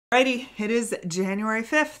Alrighty, it is January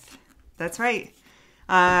 5th. That's right.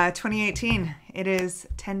 2018. It is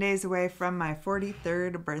 10 days away from my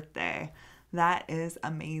 43rd birthday. That is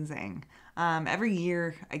amazing. Every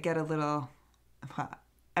year I get a little,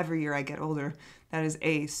 every year I get older. That is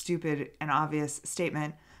a stupid and obvious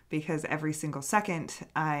statement because every single second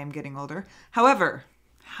I am getting older. However,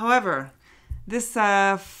 this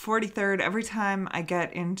 43rd, every time I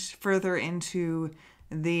get further into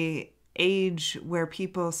the age where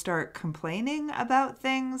people start complaining about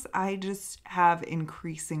things, I just have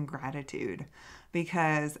increasing gratitude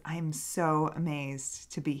because I'm so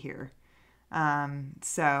amazed to be here.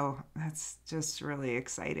 So that's just really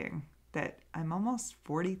exciting that I'm almost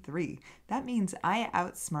 43. That means I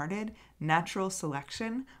outsmarted natural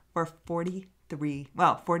selection for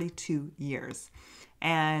 42 years.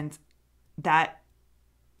 And that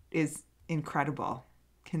is incredible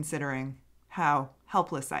considering how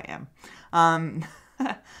helpless I am.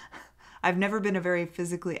 I've never been a very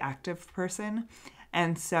physically active person.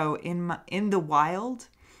 And so in the wild,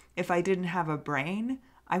 if I didn't have a brain,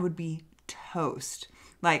 I would be toast.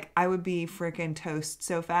 Like, I would be freaking toast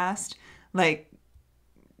so fast. Like,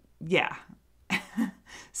 yeah.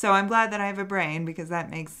 So I'm glad that I have a brain because that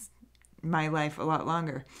makes my life a lot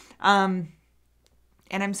longer. And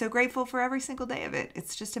I'm so grateful for every single day of it.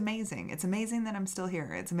 It's just amazing. It's amazing that I'm still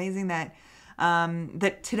here. It's amazing that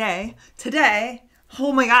that today,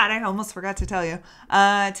 oh my God, I almost forgot to tell you.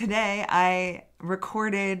 Today I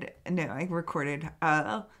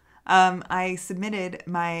submitted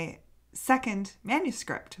my second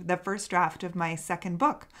manuscript, the first draft of my second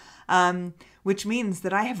book, which means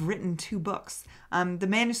that I have written 2 books. The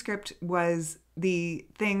manuscript was the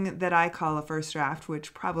thing that I call a first draft,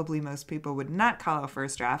 which probably most people would not call a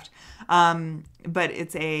first draft. But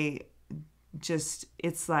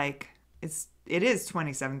it is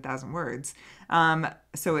 27,000 words.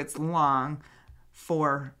 So it's long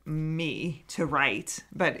for me to write,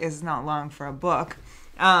 but it's not long for a book.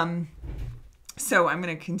 So I'm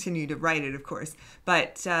going to continue to write it, of course.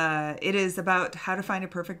 But it is about how to find a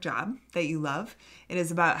perfect job that you love. It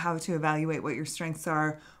is about how to evaluate what your strengths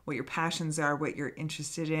are, what your passions are, what you're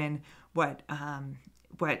interested in, what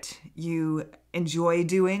you enjoy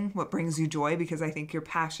doing, what brings you joy, because I think your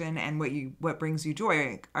passion and what brings you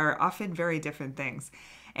joy are often very different things.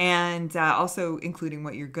 And also including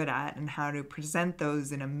what you're good at and how to present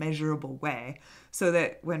those in a measurable way so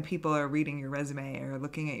that when people are reading your resume or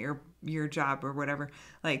looking at your job or whatever,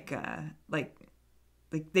 like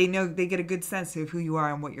they know, they get a good sense of who you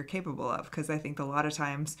are and what you're capable of. Because I think a lot of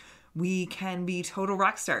times we can be total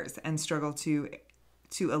rock stars and struggle to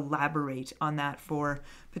elaborate on that for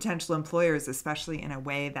potential employers, especially in a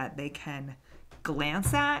way that they can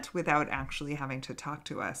glance at without actually having to talk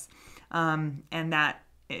to us. And that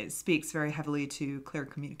speaks very heavily to clear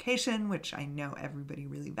communication, which I know everybody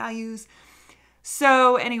really values.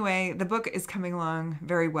 So anyway, the book is coming along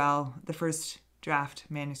very well. The first draft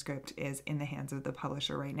manuscript is in the hands of the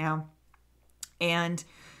publisher right now. And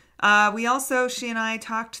she and I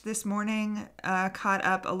talked this morning, caught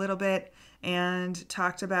up a little bit, and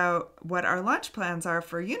talked about what our launch plans are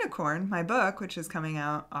for Unicorn, my book, which is coming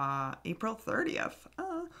out April 30th.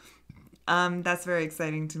 That's very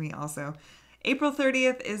exciting to me also. April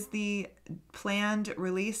 30th is the planned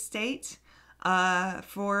release date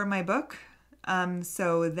for my book.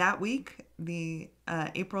 So that week, the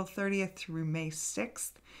April 30th through May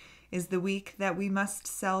 6th, is the week that we must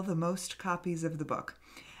sell the most copies of the book.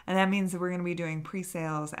 And that means that we're going to be doing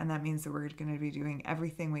pre-sales, and that means that we're going to be doing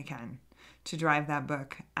everything we can to drive that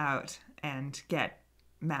book out and get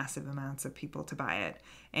massive amounts of people to buy it.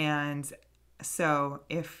 And so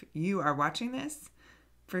if you are watching this,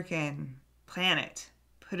 freaking plan it.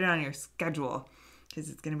 Put it on your schedule because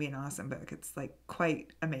it's going to be an awesome book. It's like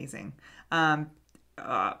quite amazing.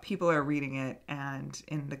 People are reading it and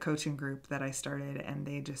in the coaching group that I started, and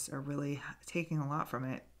they just are really taking a lot from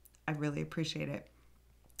it. I really appreciate it.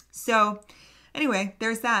 So anyway,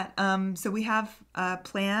 there's that. So we have a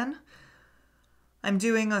plan. I'm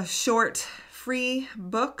doing a short free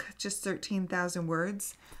book, just 13,000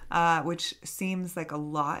 words, which seems like a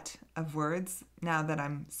lot of words now that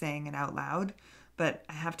I'm saying it out loud. But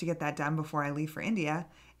I have to get that done before I leave for India,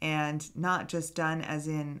 and not just done as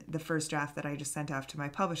in the first draft that I just sent off to my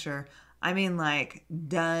publisher. I mean like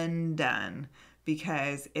done,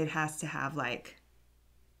 because it has to have like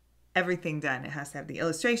everything done. It has to have the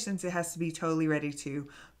illustrations. It has to be totally ready to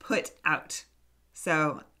put out.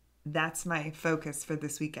 So that's my focus for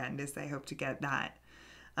this weekend, is I hope to get that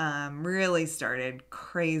really started,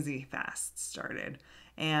 crazy fast started.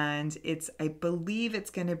 And I believe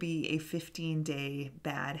it's going to be a 15-day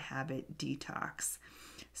bad habit detox.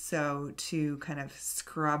 So to kind of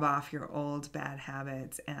scrub off your old bad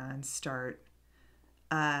habits and start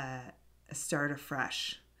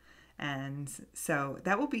afresh. And so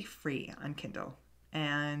that will be free on Kindle.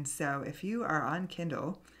 And so if you are on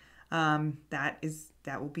Kindle, that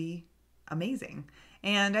will be amazing.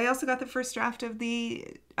 And I also got the first draft of the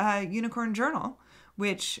Unicorn Journal,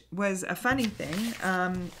 which was a funny thing.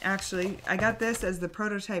 Actually, I got this as the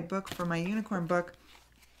prototype book for my unicorn book,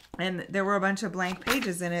 and there were a bunch of blank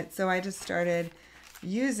pages in it, so I just started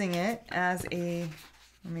using it as a,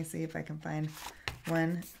 let me see if I can find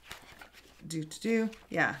one.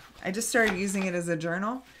 Yeah, I just started using it as a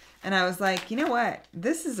journal, and I was like, you know what?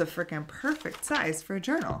 This is a freaking perfect size for a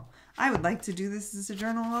journal. I would like to do this as a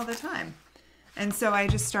journal all the time. And so I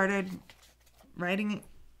just started writing,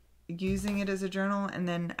 using it as a journal, and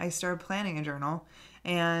then I started planning a journal.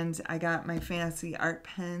 And I got my fancy art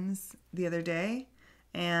pens the other day,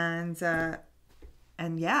 and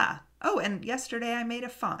yeah. Oh, and yesterday I made a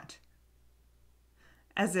font.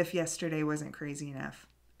 As if yesterday wasn't crazy enough.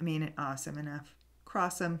 I mean, awesome enough.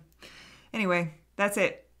 Cross them. Anyway, that's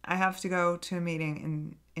it. I have to go to a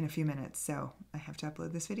meeting in a few minutes, so I have to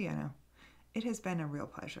upload this video now. It has been a real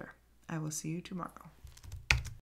pleasure. I will see you tomorrow.